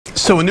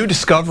So a new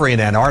discovery in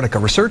Antarctica.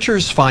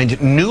 Researchers find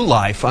new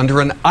life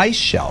under an ice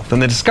shelf,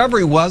 and the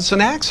discovery was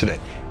an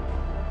accident.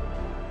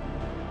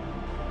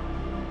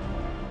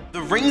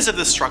 The rings of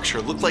the structure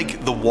look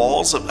like the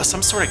walls of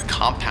some sort of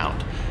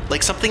compound,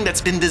 like something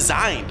that's been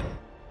designed.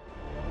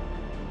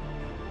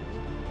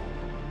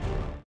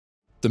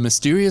 The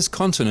mysterious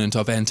continent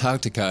of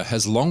Antarctica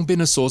has long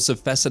been a source of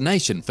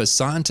fascination for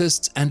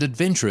scientists and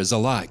adventurers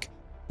alike.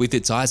 With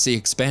its icy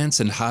expanse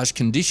and harsh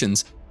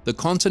conditions, the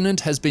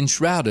continent has been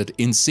shrouded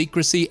in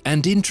secrecy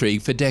and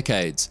intrigue for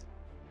decades.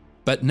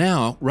 But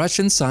now,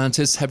 Russian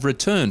scientists have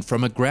returned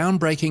from a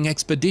groundbreaking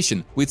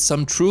expedition with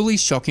some truly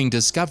shocking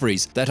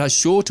discoveries that are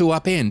sure to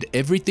upend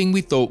everything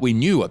we thought we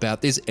knew about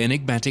this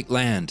enigmatic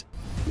land.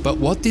 But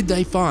what did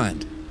they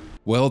find?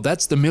 Well,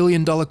 that's the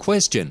million-dollar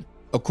question.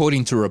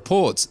 According to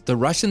reports, the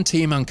Russian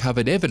team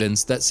uncovered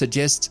evidence that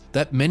suggests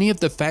that many of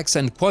the facts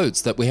and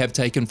quotes that we have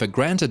taken for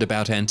granted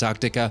about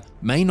Antarctica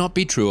may not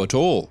be true at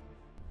all.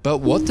 But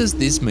what does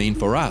this mean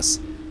for us?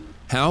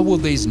 How will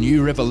these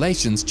new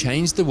revelations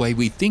change the way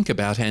we think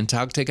about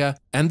Antarctica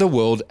and the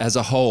world as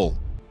a whole?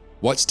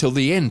 Watch till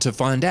the end to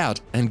find out,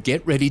 and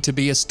get ready to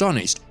be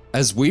astonished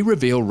as we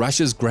reveal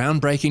Russia's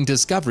groundbreaking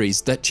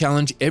discoveries that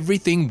challenge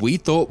everything we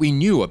thought we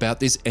knew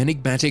about this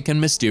enigmatic and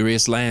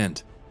mysterious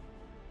land.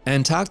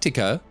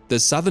 Antarctica, the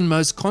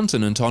southernmost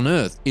continent on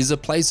Earth, is a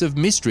place of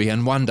mystery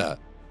and wonder.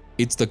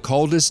 It's the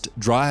coldest,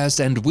 driest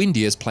and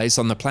windiest place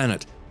on the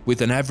planet,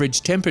 with an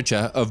average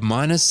temperature of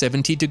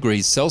 -70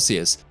 degrees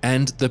Celsius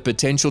and the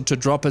potential to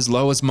drop as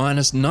low as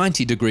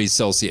 -90 degrees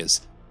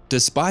Celsius.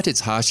 Despite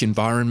its harsh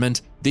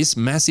environment, this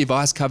massive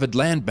ice-covered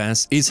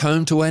landmass is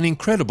home to an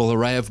incredible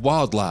array of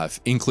wildlife,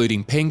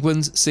 including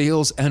penguins,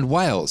 seals and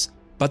whales.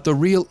 But the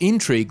real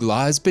intrigue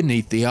lies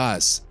beneath the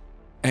ice.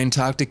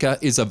 Antarctica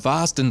is a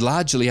vast and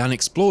largely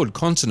unexplored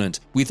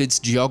continent, with its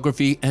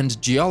geography and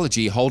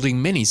geology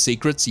holding many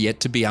secrets yet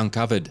to be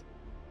uncovered.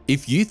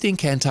 If you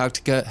think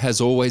Antarctica has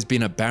always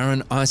been a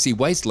barren, icy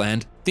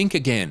wasteland, think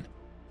again.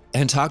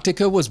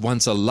 Antarctica was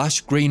once a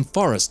lush green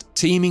forest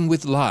teeming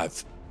with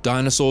life.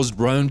 Dinosaurs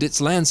roamed its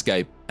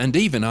landscape, and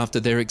even after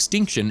their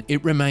extinction,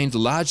 it remained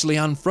largely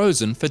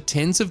unfrozen for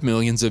tens of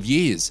millions of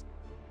years.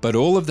 But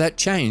all of that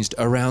changed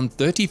around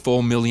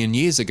 34 million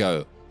years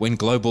ago, when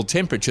global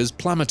temperatures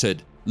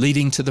plummeted,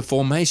 leading to the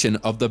formation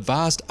of the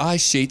vast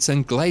ice sheets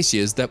and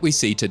glaciers that we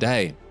see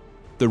today.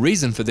 The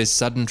reason for this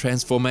sudden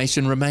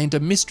transformation remained a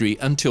mystery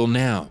until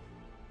now.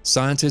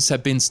 Scientists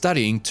have been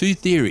studying two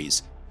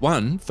theories,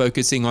 one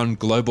focusing on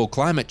global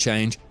climate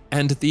change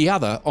and the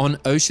other on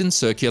ocean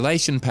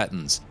circulation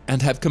patterns,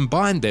 and have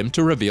combined them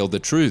to reveal the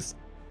truth.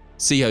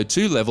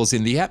 CO2 levels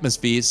in the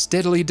atmosphere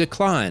steadily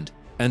declined,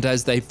 and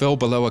as they fell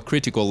below a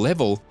critical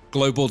level,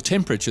 global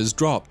temperatures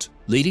dropped,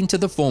 leading to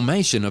the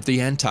formation of the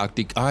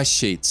Antarctic ice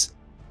sheets.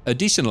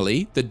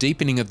 Additionally, the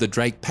deepening of the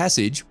Drake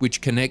Passage,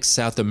 which connects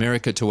South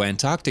America to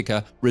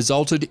Antarctica,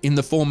 resulted in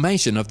the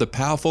formation of the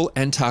powerful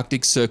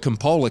Antarctic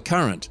circumpolar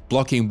current,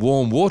 blocking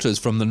warm waters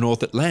from the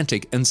North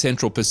Atlantic and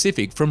Central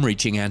Pacific from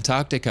reaching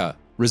Antarctica,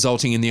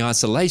 resulting in the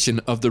isolation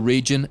of the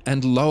region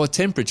and lower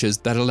temperatures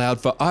that allowed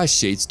for ice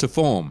sheets to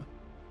form.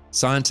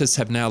 Scientists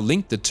have now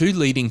linked the two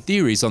leading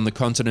theories on the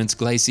continent's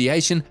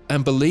glaciation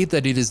and believe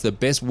that it is the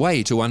best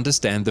way to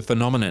understand the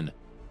phenomenon.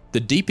 The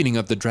deepening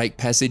of the Drake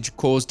Passage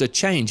caused a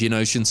change in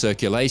ocean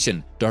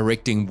circulation,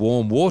 directing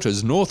warm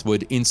waters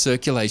northward in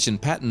circulation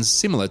patterns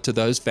similar to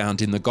those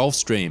found in the Gulf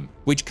Stream,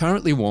 which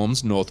currently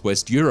warms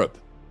northwest Europe.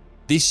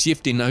 This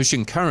shift in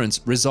ocean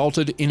currents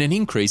resulted in an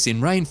increase in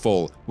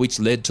rainfall, which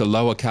led to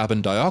lower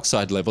carbon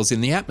dioxide levels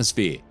in the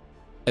atmosphere.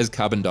 As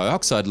carbon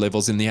dioxide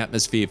levels in the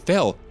atmosphere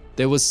fell,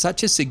 there was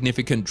such a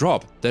significant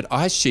drop that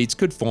ice sheets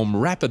could form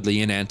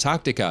rapidly in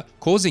Antarctica,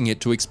 causing it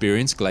to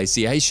experience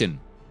glaciation.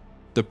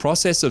 The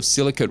process of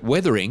silicate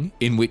weathering,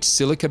 in which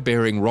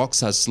silica-bearing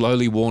rocks are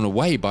slowly worn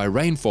away by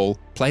rainfall,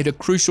 played a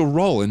crucial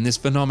role in this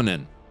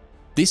phenomenon.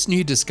 This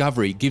new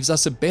discovery gives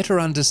us a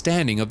better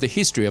understanding of the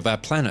history of our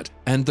planet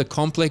and the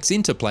complex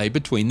interplay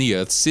between the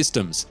Earth's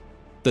systems.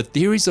 The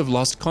theories of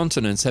lost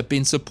continents have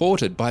been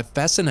supported by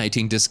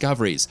fascinating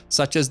discoveries,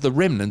 such as the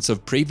remnants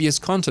of previous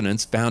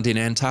continents found in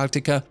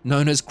Antarctica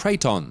known as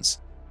cratons.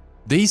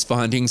 These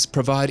findings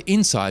provide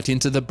insight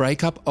into the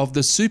breakup of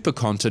the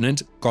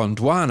supercontinent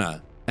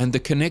Gondwana and the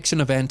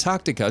connection of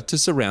Antarctica to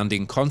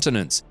surrounding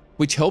continents,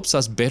 which helps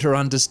us better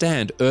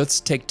understand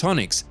Earth's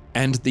tectonics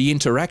and the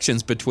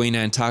interactions between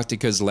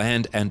Antarctica's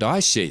land and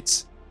ice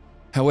sheets.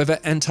 However,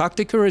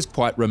 Antarctica is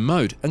quite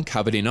remote and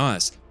covered in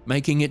ice,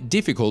 making it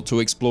difficult to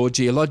explore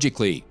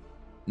geologically.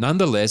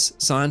 Nonetheless,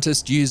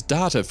 scientists use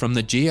data from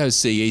the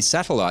GeoCE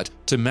satellite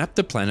to map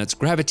the planet's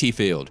gravity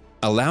field,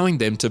 allowing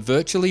them to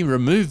virtually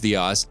remove the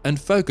ice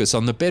and focus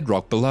on the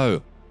bedrock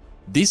below.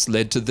 This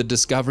led to the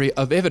discovery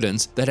of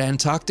evidence that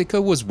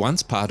Antarctica was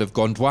once part of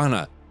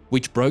Gondwana,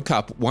 which broke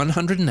up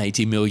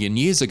 180 million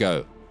years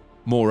ago.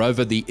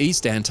 Moreover, the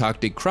East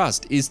Antarctic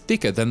crust is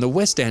thicker than the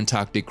West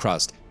Antarctic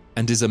crust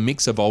and is a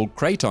mix of old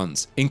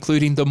cratons,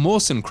 including the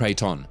Mawson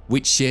craton,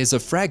 which shares a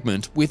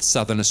fragment with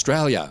southern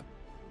Australia.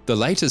 The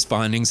latest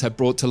findings have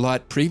brought to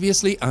light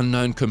previously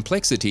unknown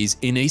complexities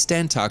in East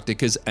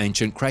Antarctica's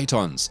ancient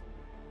cratons.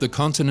 The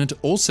continent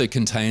also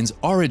contains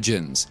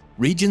orogens,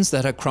 regions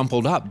that are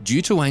crumpled up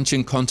due to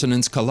ancient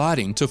continents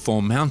colliding to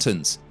form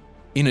mountains.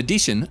 In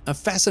addition, a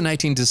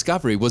fascinating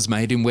discovery was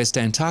made in West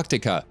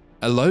Antarctica,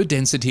 a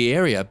low-density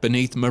area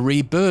beneath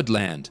Marie Byrd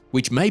Land,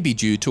 which may be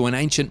due to an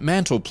ancient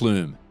mantle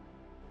plume.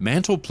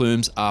 Mantle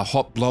plumes are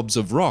hot blobs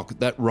of rock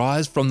that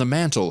rise from the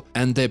mantle,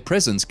 and their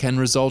presence can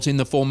result in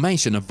the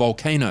formation of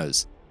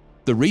volcanoes.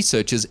 The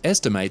researchers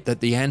estimate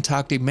that the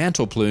Antarctic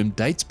mantle plume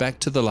dates back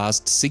to the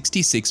last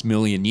 66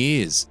 million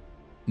years.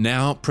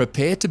 Now,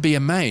 prepare to be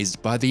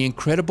amazed by the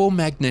incredible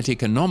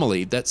magnetic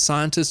anomaly that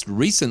scientists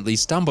recently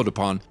stumbled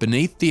upon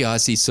beneath the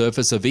icy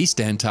surface of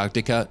East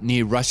Antarctica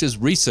near Russia's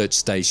research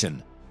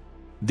station.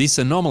 This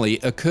anomaly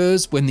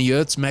occurs when the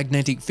Earth's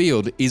magnetic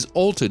field is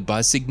altered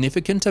by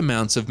significant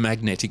amounts of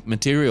magnetic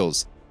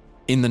materials.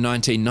 In the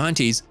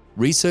 1990s,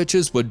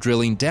 researchers were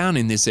drilling down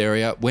in this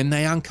area when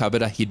they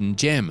uncovered a hidden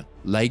gem,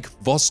 Lake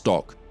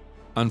Vostok.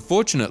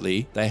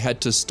 Unfortunately, they had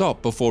to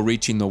stop before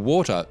reaching the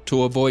water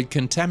to avoid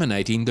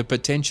contaminating the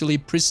potentially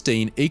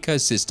pristine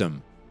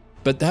ecosystem.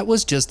 But that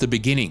was just the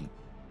beginning.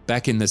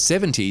 Back in the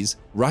 70s,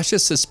 Russia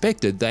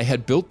suspected they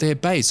had built their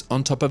base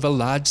on top of a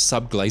large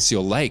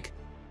subglacial lake.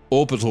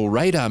 Orbital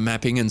radar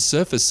mapping and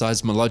surface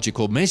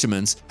seismological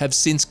measurements have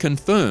since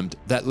confirmed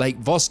that Lake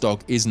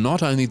Vostok is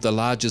not only the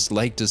largest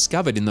lake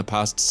discovered in the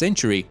past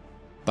century,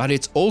 but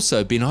it's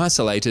also been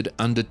isolated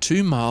under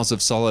 2 miles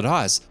of solid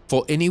ice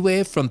for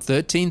anywhere from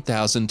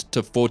 13,000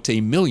 to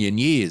 14 million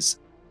years.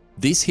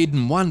 This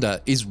hidden wonder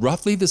is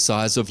roughly the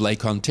size of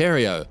Lake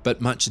Ontario,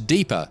 but much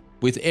deeper,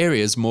 with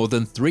areas more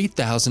than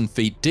 3,000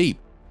 feet deep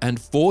and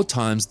 4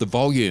 times the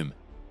volume.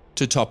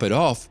 To top it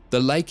off,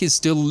 the lake is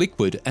still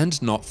liquid and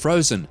not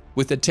frozen,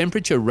 with a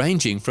temperature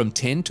ranging from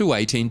 10 to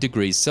 18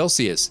 degrees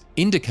Celsius,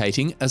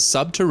 indicating a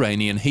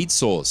subterranean heat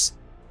source.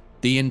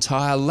 The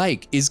entire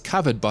lake is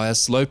covered by a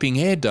sloping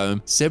air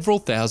dome several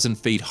thousand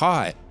feet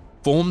high,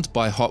 formed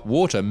by hot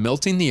water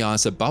melting the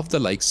ice above the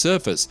lake's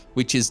surface,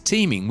 which is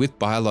teeming with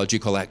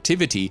biological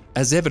activity,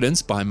 as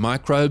evidenced by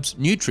microbes,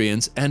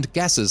 nutrients, and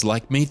gases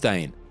like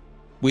methane.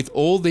 With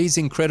all these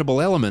incredible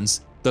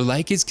elements, the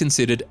lake is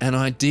considered an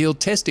ideal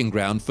testing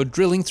ground for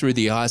drilling through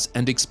the ice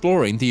and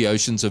exploring the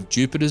oceans of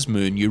Jupiter's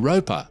moon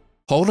Europa.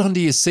 Hold on to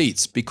your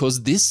seats,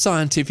 because this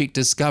scientific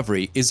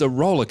discovery is a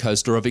roller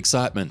coaster of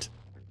excitement.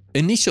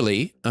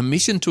 Initially, a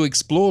mission to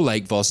explore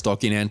Lake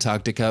Vostok in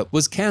Antarctica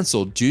was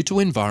cancelled due to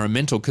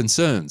environmental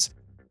concerns,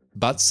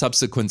 but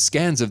subsequent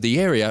scans of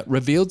the area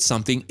revealed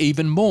something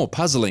even more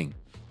puzzling.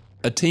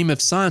 A team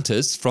of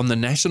scientists from the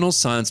National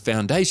Science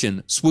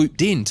Foundation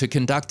swooped in to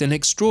conduct an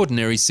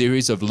extraordinary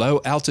series of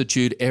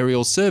low-altitude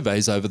aerial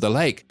surveys over the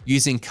lake,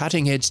 using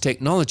cutting-edge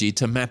technology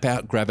to map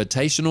out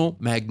gravitational,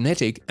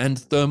 magnetic, and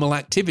thermal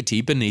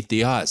activity beneath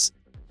the ice.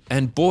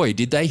 And boy,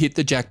 did they hit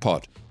the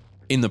jackpot!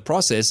 In the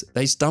process,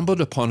 they stumbled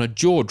upon a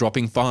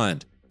jaw-dropping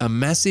find, a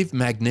massive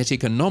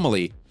magnetic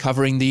anomaly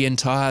covering the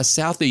entire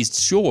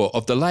southeast shore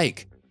of the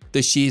lake.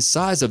 The sheer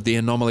size of the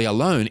anomaly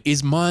alone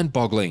is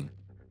mind-boggling.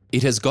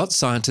 It has got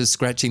scientists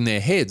scratching their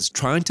heads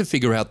trying to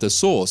figure out the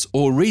source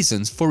or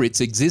reasons for its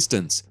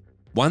existence.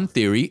 One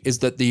theory is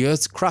that the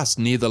Earth's crust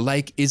near the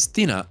lake is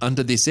thinner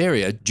under this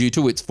area due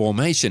to its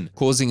formation,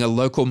 causing a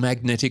local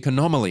magnetic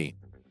anomaly.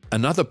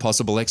 Another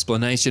possible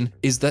explanation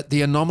is that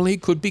the anomaly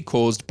could be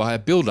caused by a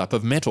buildup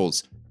of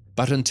metals,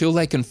 but until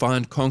they can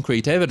find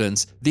concrete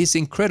evidence, this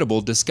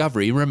incredible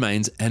discovery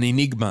remains an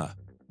enigma.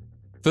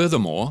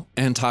 Furthermore,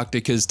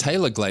 Antarctica's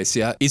Taylor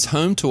Glacier is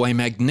home to a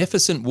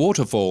magnificent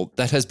waterfall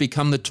that has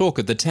become the talk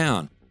of the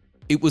town.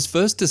 It was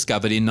first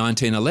discovered in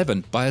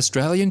 1911 by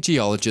Australian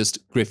geologist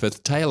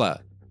Griffith Taylor,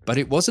 but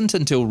it wasn't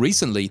until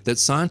recently that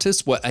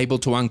scientists were able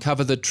to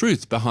uncover the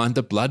truth behind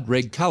the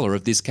blood-red colour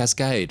of this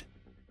cascade.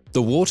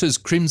 The water's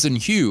crimson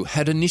hue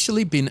had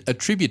initially been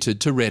attributed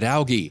to red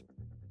algae,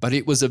 but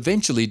it was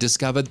eventually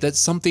discovered that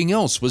something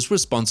else was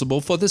responsible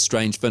for the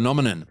strange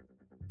phenomenon.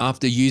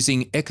 After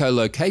using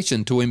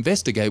echolocation to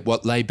investigate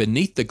what lay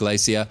beneath the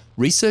glacier,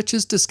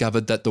 researchers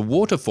discovered that the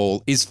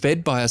waterfall is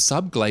fed by a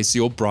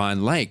subglacial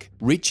brine lake,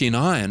 rich in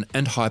iron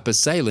and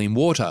hypersaline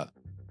water.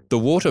 The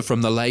water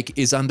from the lake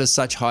is under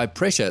such high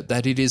pressure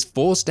that it is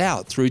forced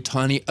out through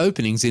tiny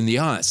openings in the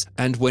ice,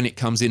 and when it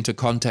comes into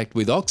contact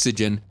with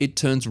oxygen, it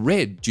turns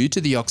red due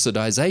to the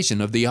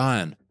oxidization of the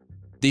iron.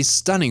 This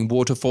stunning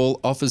waterfall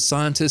offers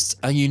scientists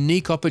a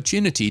unique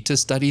opportunity to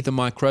study the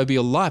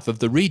microbial life of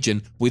the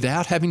region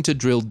without having to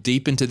drill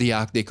deep into the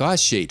Arctic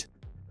ice sheet.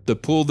 The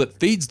pool that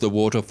feeds the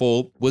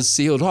waterfall was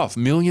sealed off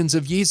millions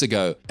of years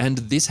ago, and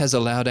this has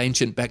allowed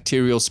ancient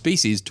bacterial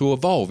species to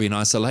evolve in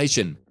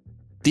isolation.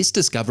 This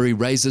discovery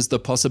raises the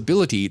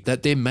possibility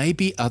that there may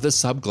be other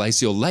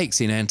subglacial lakes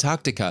in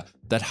Antarctica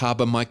that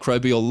harbour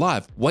microbial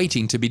life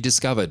waiting to be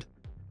discovered.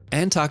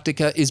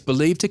 Antarctica is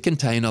believed to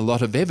contain a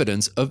lot of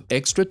evidence of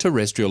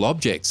extraterrestrial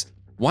objects,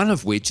 one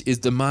of which is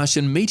the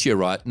Martian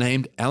meteorite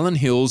named Allen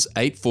Hills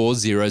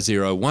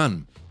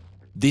 84001.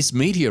 This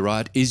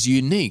meteorite is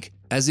unique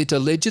as it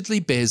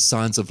allegedly bears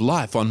signs of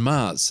life on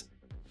Mars.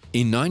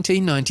 In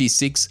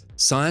 1996,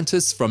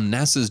 scientists from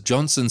NASA's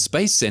Johnson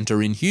Space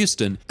Center in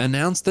Houston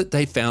announced that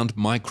they found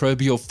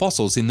microbial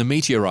fossils in the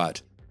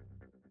meteorite.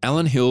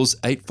 Allen Hill's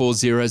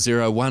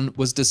 84001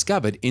 was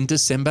discovered in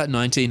December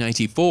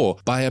 1984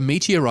 by a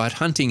meteorite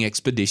hunting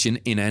expedition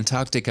in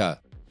Antarctica.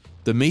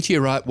 The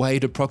meteorite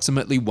weighed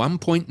approximately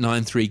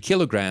 1.93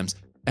 kilograms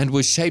and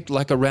was shaped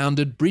like a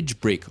rounded bridge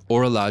brick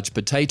or a large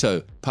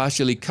potato,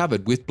 partially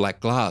covered with black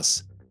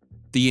glass.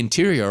 The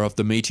interior of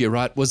the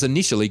meteorite was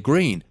initially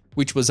green,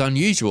 which was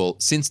unusual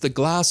since the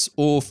glass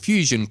or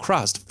fusion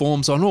crust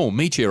forms on all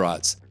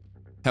meteorites.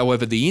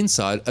 However, the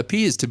inside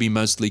appears to be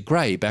mostly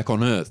grey back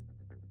on Earth.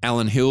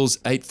 Allen Hill's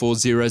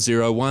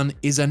 84001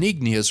 is an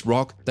igneous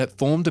rock that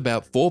formed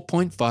about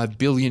 4.5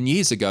 billion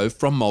years ago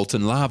from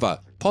molten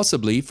lava,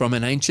 possibly from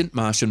an ancient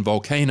Martian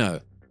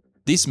volcano.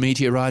 This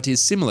meteorite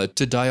is similar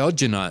to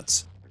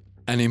diogenites,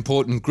 an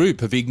important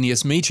group of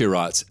igneous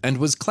meteorites, and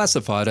was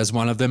classified as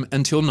one of them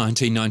until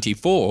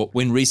 1994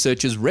 when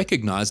researchers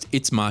recognized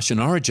its Martian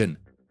origin.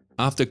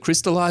 After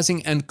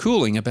crystallizing and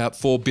cooling about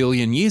 4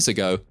 billion years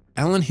ago,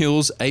 Allen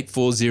Hill's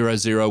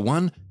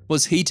 84001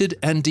 was heated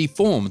and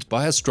deformed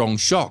by a strong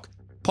shock,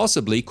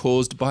 possibly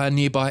caused by a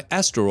nearby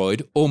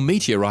asteroid or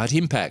meteorite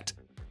impact.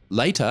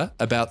 Later,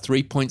 about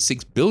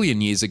 3.6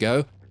 billion years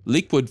ago,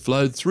 liquid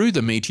flowed through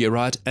the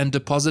meteorite and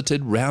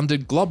deposited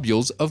rounded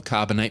globules of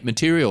carbonate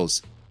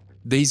materials.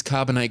 These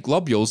carbonate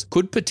globules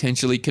could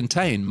potentially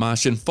contain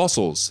Martian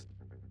fossils.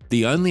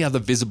 The only other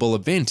visible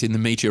event in the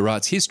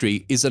meteorite's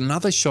history is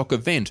another shock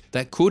event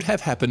that could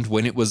have happened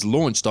when it was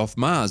launched off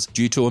Mars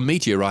due to a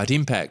meteorite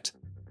impact.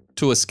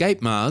 To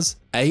escape Mars,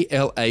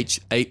 ALH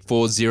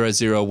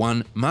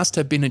 84001 must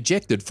have been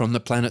ejected from the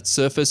planet's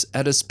surface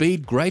at a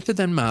speed greater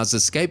than Mars'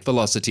 escape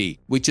velocity,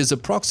 which is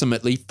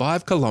approximately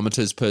 5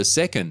 kilometers per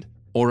second,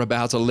 or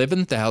about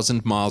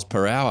 11,000 miles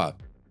per hour.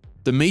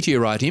 The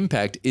meteorite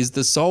impact is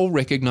the sole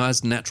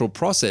recognized natural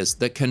process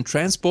that can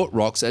transport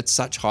rocks at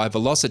such high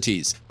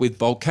velocities, with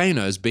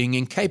volcanoes being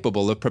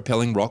incapable of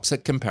propelling rocks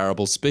at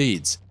comparable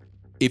speeds.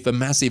 If a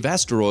massive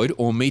asteroid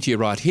or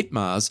meteorite hit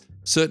Mars,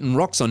 certain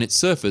rocks on its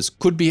surface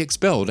could be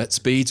expelled at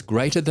speeds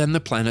greater than the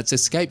planet's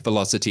escape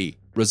velocity,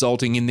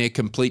 resulting in their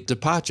complete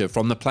departure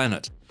from the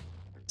planet.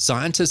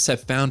 Scientists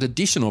have found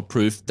additional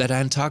proof that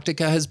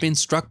Antarctica has been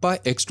struck by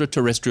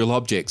extraterrestrial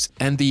objects,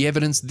 and the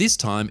evidence this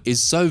time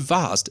is so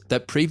vast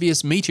that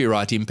previous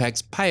meteorite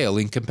impacts pale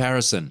in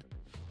comparison.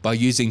 By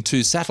using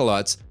 2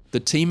 satellites,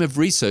 the team of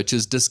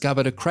researchers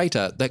discovered a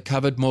crater that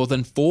covered more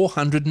than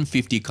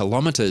 450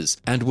 kilometers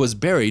and was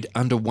buried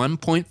under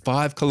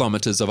 1.5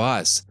 kilometers of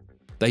ice.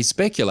 They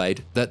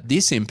speculate that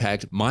this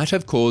impact might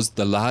have caused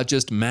the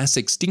largest mass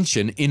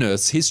extinction in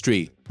Earth's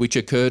history, which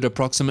occurred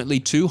approximately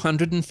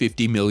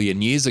 250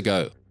 million years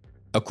ago.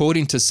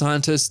 According to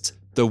scientists,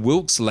 the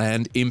Wilkes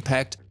Land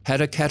impact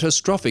had a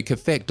catastrophic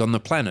effect on the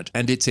planet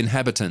and its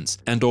inhabitants,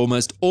 and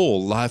almost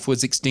all life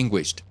was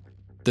extinguished.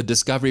 The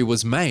discovery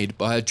was made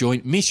by a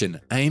joint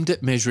mission aimed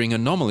at measuring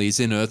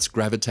anomalies in Earth's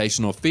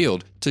gravitational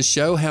field to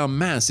show how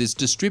mass is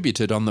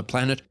distributed on the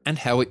planet and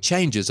how it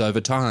changes over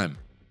time.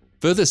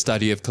 Further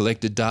study of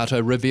collected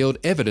data revealed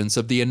evidence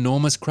of the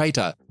enormous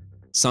crater.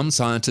 Some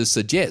scientists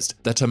suggest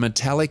that a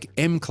metallic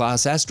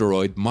M-class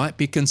asteroid might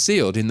be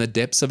concealed in the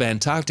depths of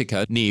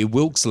Antarctica near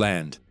Wilkes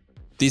Land.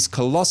 This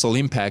colossal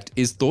impact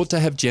is thought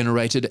to have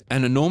generated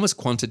an enormous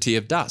quantity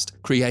of dust,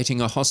 creating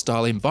a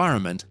hostile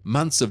environment,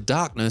 months of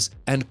darkness,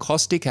 and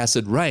caustic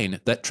acid rain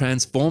that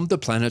transformed the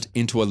planet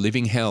into a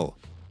living hell.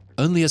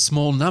 Only a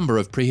small number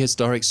of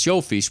prehistoric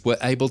shellfish were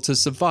able to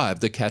survive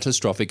the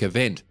catastrophic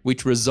event,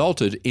 which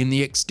resulted in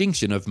the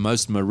extinction of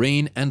most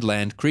marine and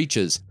land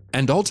creatures,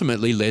 and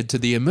ultimately led to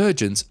the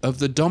emergence of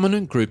the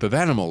dominant group of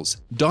animals,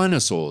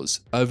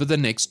 dinosaurs, over the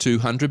next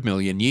 200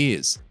 million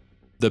years.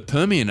 The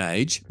Permian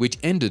Age, which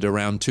ended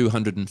around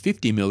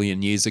 250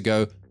 million years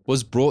ago,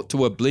 was brought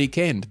to a bleak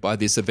end by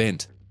this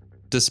event.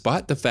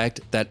 Despite the fact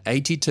that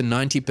 80 to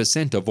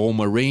 90% of all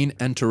marine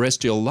and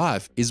terrestrial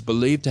life is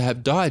believed to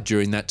have died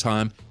during that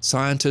time,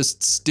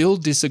 scientists still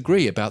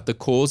disagree about the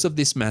cause of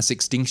this mass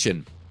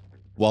extinction.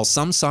 While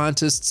some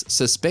scientists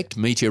suspect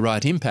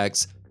meteorite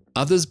impacts,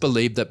 others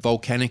believe that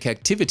volcanic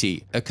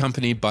activity,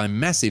 accompanied by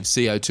massive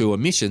CO2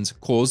 emissions,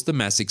 caused the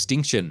mass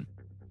extinction.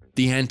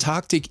 The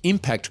Antarctic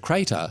Impact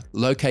Crater,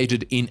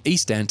 located in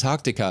East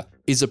Antarctica,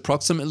 is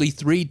approximately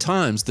 3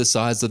 times the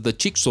size of the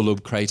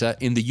Chicxulub crater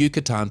in the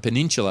Yucatan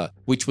Peninsula,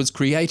 which was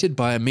created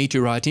by a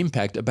meteorite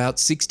impact about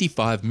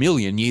 65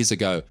 million years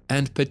ago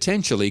and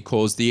potentially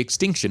caused the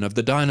extinction of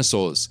the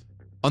dinosaurs.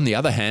 On the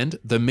other hand,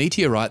 the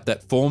meteorite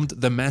that formed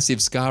the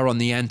massive scar on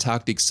the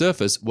Antarctic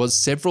surface was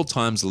several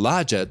times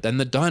larger than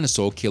the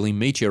dinosaur-killing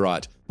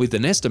meteorite, with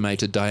an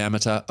estimated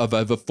diameter of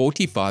over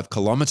 45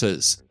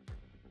 kilometers.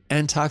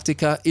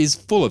 Antarctica is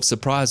full of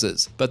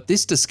surprises, but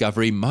this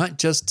discovery might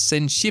just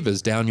send shivers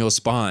down your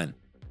spine.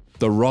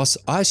 The Ross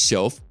Ice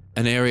Shelf,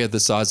 an area the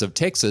size of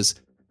Texas,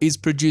 is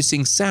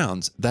producing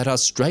sounds that are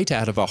straight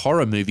out of a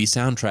horror movie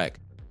soundtrack.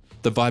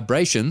 The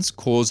vibrations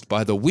caused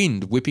by the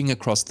wind whipping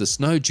across the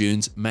snow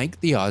dunes make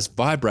the ice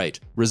vibrate,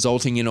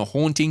 resulting in a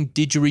haunting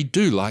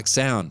didgeridoo-like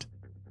sound.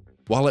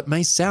 While it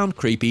may sound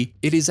creepy,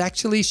 it is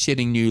actually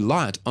shedding new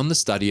light on the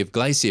study of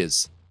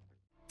glaciers.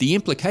 The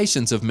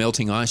implications of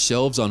melting ice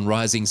shelves on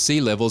rising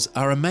sea levels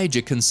are a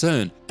major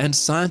concern, and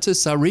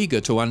scientists are eager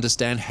to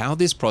understand how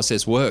this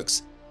process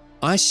works.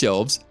 Ice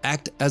shelves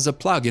act as a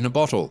plug in a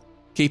bottle,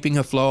 keeping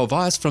a flow of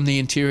ice from the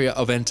interior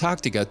of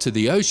Antarctica to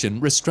the ocean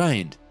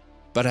restrained.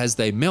 But as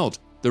they melt,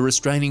 the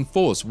restraining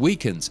force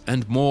weakens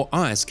and more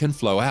ice can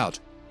flow out,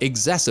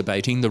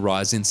 exacerbating the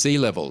rise in sea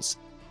levels.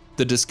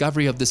 The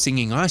discovery of the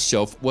singing ice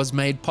shelf was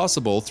made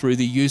possible through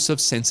the use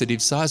of sensitive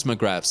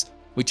seismographs,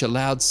 which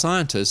allowed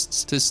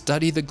scientists to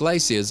study the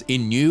glaciers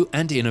in new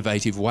and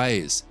innovative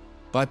ways.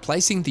 By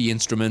placing the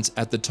instruments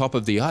at the top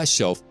of the ice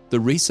shelf,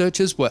 the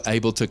researchers were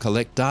able to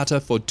collect data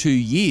for 2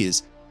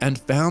 years and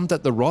found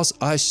that the Ross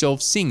Ice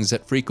Shelf sings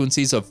at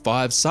frequencies of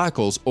 5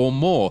 cycles or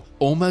more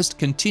almost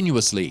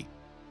continuously.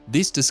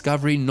 This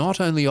discovery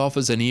not only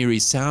offers an eerie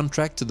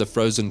soundtrack to the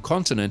frozen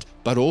continent,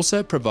 but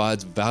also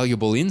provides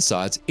valuable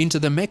insights into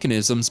the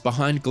mechanisms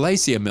behind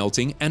glacier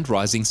melting and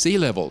rising sea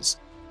levels.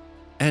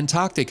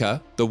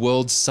 Antarctica, the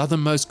world's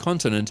southernmost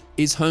continent,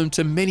 is home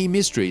to many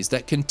mysteries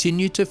that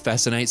continue to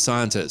fascinate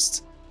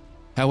scientists.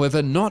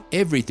 However, not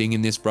everything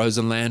in this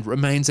frozen land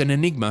remains an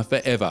enigma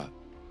forever.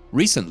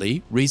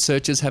 Recently,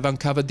 researchers have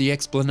uncovered the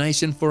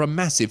explanation for a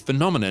massive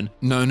phenomenon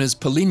known as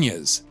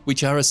polynyas,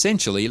 which are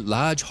essentially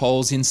large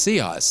holes in sea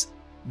ice.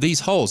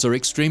 These holes are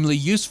extremely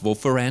useful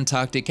for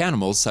Antarctic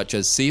animals such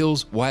as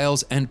seals,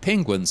 whales, and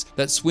penguins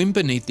that swim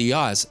beneath the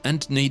ice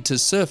and need to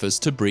surface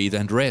to breathe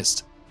and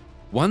rest.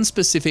 One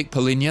specific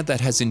polynya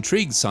that has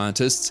intrigued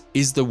scientists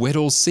is the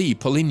Weddell Sea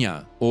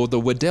polynya, or the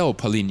Weddell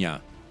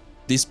polynya.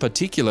 This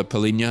particular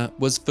polynya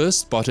was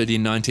first spotted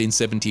in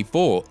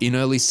 1974 in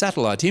early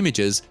satellite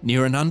images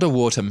near an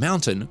underwater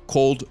mountain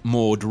called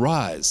Maud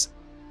Rise.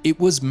 It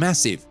was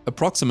massive,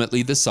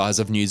 approximately the size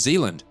of New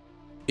Zealand.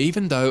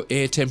 Even though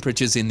air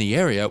temperatures in the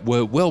area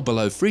were well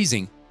below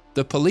freezing,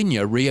 the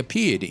polynya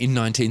reappeared in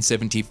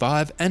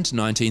 1975 and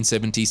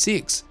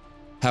 1976.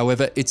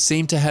 However, it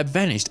seemed to have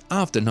vanished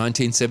after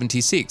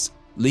 1976,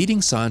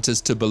 leading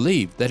scientists to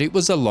believe that it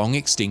was a long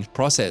extinct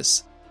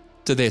process.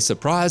 To their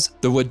surprise,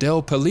 the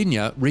Weddell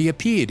polynya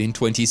reappeared in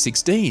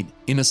 2016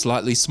 in a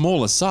slightly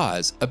smaller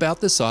size,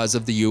 about the size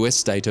of the US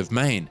state of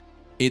Maine.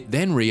 It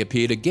then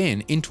reappeared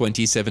again in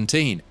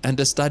 2017, and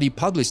a study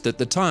published at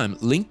the time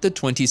linked the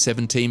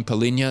 2017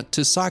 polynya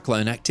to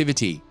cyclone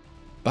activity.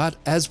 But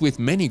as with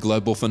many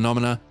global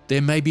phenomena,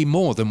 there may be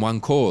more than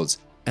one cause,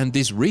 and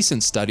this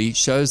recent study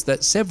shows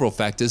that several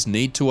factors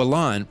need to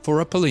align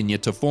for a polynya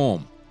to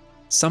form.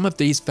 Some of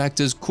these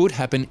factors could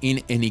happen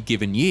in any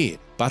given year,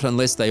 but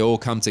unless they all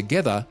come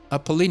together, a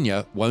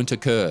polynya won't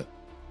occur.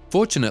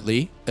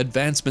 Fortunately,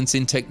 advancements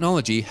in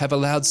technology have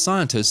allowed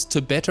scientists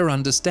to better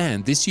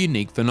understand this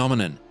unique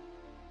phenomenon.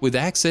 With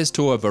access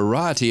to a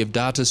variety of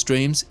data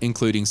streams,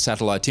 including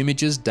satellite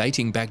images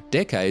dating back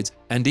decades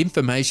and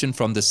information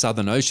from the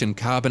Southern Ocean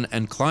carbon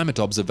and climate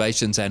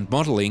observations and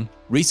modeling,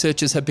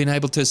 researchers have been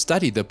able to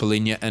study the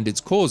polynya and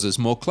its causes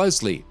more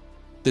closely.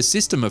 The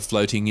system of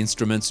floating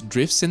instruments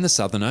drifts in the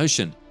Southern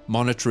Ocean,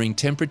 monitoring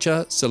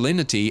temperature,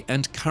 salinity,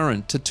 and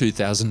current to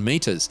 2,000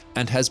 meters,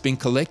 and has been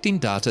collecting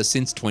data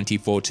since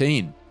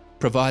 2014,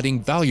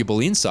 providing valuable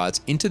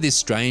insights into this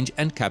strange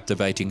and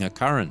captivating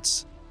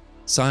occurrence.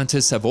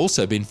 Scientists have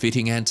also been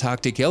fitting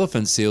Antarctic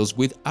elephant seals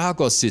with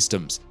Argos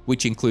systems,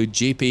 which include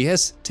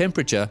GPS,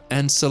 temperature,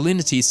 and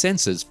salinity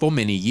sensors for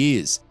many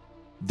years.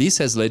 This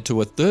has led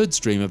to a third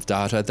stream of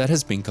data that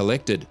has been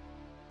collected.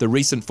 The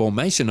recent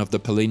formation of the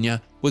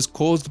polynya was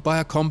caused by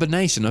a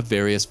combination of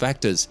various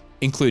factors,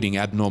 including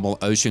abnormal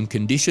ocean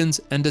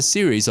conditions and a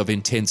series of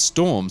intense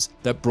storms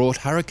that brought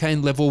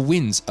hurricane-level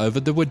winds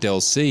over the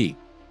Weddell Sea.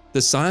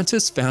 The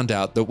scientists found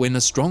out that when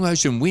strong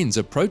ocean winds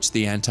approach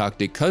the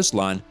Antarctic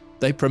coastline,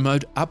 they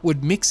promote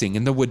upward mixing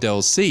in the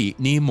Weddell Sea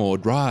near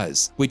Maud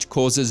Rise, which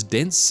causes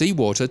dense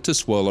seawater to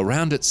swirl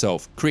around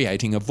itself,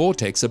 creating a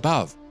vortex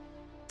above.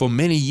 For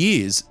many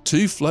years,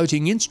 2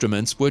 floating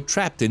instruments were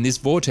trapped in this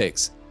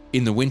vortex.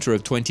 In the winter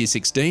of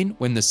 2016,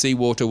 when the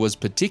seawater was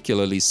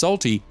particularly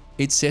salty,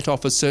 it set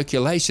off a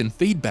circulation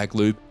feedback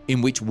loop in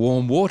which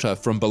warm water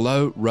from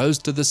below rose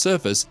to the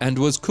surface and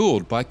was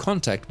cooled by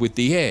contact with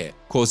the air,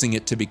 causing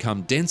it to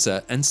become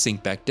denser and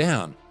sink back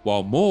down,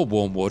 while more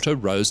warm water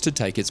rose to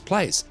take its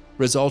place,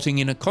 resulting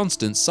in a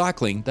constant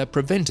cycling that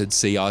prevented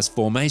sea ice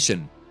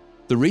formation.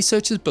 The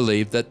researchers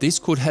believe that this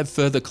could have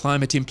further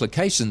climate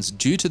implications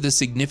due to the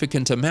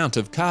significant amount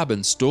of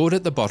carbon stored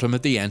at the bottom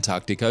of the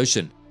Antarctic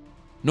Ocean.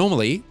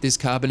 Normally, this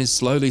carbon is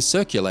slowly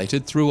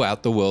circulated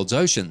throughout the world's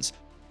oceans,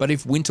 but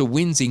if winter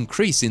winds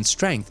increase in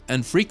strength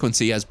and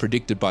frequency as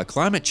predicted by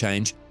climate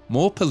change,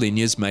 more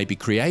polynyas may be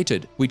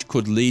created, which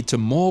could lead to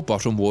more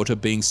bottom water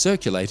being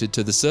circulated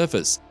to the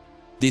surface.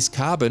 This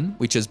carbon,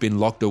 which has been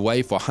locked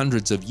away for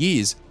hundreds of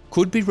years,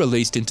 could be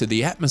released into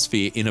the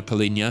atmosphere in a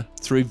polynya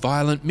through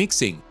violent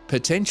mixing,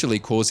 potentially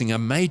causing a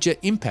major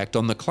impact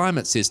on the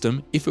climate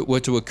system if it were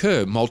to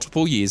occur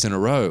multiple years in a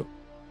row.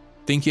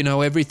 Think you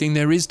know everything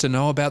there is to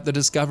know about the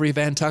discovery of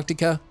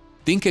Antarctica?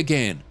 Think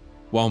again.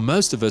 While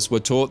most of us were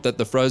taught that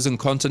the frozen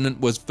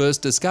continent was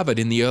first discovered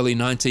in the early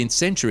 19th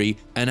century,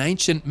 an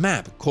ancient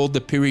map called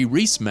the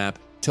Piri-Reis map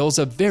tells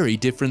a very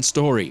different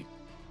story.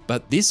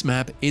 But this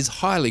map is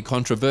highly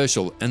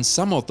controversial, and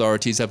some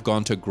authorities have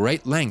gone to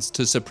great lengths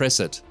to suppress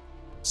it.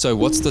 So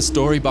what's the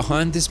story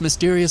behind this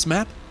mysterious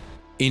map?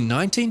 In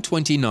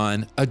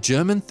 1929, a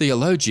German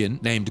theologian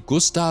named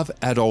Gustav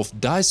Adolf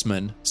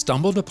Deissmann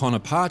stumbled upon a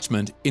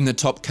parchment in the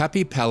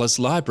Topkapi Palace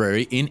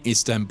Library in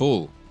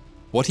Istanbul.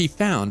 What he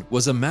found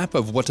was a map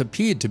of what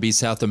appeared to be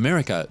South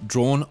America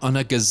drawn on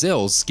a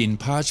gazelle's skin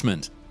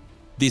parchment.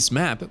 This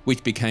map,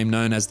 which became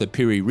known as the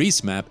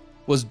Piri-Reis map,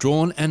 was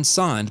drawn and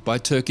signed by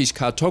Turkish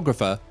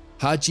cartographer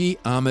Haji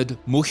Ahmed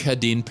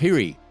Muhyiddin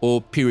Piri,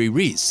 or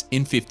Piri-Reis,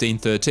 in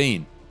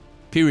 1513.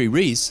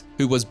 Piri-Reis,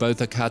 who was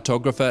both a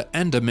cartographer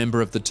and a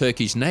member of the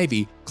Turkish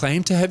Navy,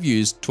 claimed to have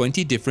used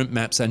 20 different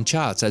maps and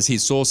charts as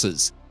his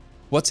sources.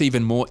 What's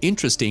even more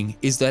interesting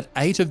is that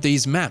 8 of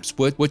these maps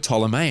were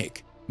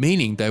Ptolemaic,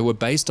 meaning they were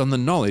based on the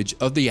knowledge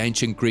of the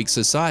ancient Greek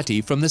society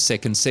from the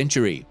 2nd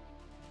century.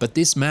 But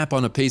this map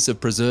on a piece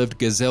of preserved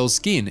gazelle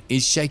skin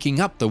is shaking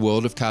up the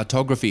world of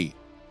cartography.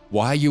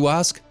 Why, you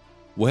ask?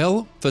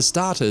 Well, for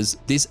starters,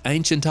 this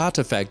ancient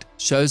artifact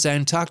shows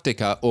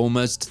Antarctica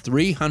almost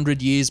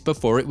 300 years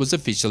before it was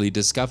officially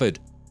discovered.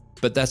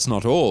 But that's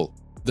not all.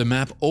 The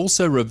map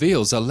also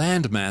reveals a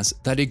landmass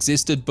that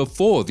existed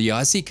before the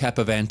icy cap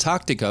of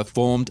Antarctica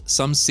formed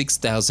some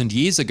 6,000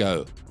 years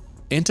ago.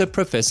 Enter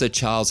Professor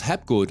Charles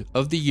Hapgood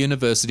of the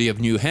University of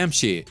New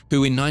Hampshire,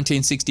 who in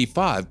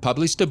 1965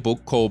 published a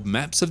book called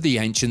Maps of the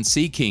Ancient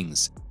Sea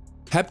Kings.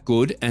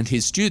 Hapgood and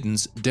his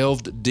students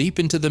delved deep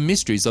into the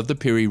mysteries of the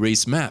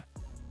Piri-Reis map,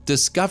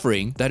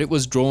 discovering that it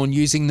was drawn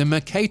using the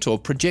Mercator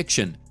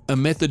projection, a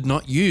method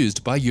not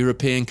used by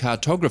European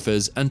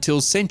cartographers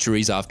until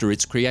centuries after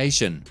its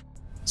creation.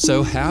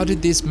 So how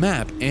did this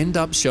map end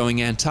up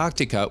showing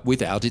Antarctica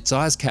without its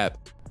ice cap?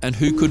 And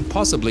who could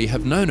possibly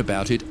have known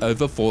about it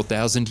over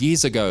 4,000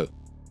 years ago?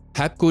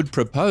 Hapgood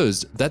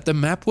proposed that the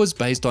map was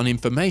based on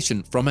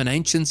information from an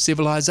ancient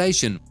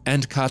civilization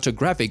and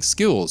cartographic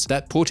skills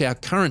that put our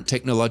current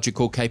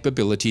technological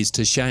capabilities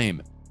to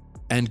shame.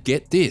 And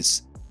get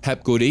this,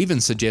 Hapgood even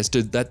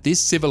suggested that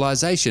this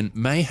civilization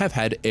may have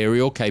had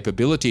aerial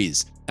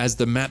capabilities, as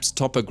the map's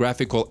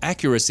topographical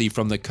accuracy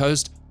from the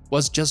coast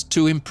was just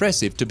too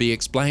impressive to be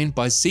explained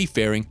by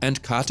seafaring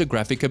and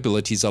cartographic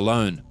abilities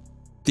alone.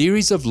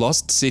 Theories of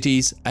lost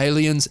cities,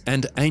 aliens,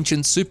 and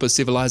ancient super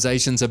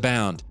civilizations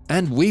abound,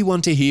 and we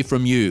want to hear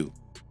from you.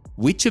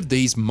 Which of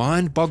these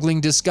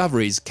mind-boggling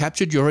discoveries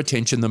captured your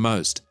attention the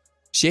most?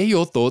 Share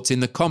your thoughts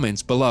in the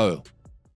comments below.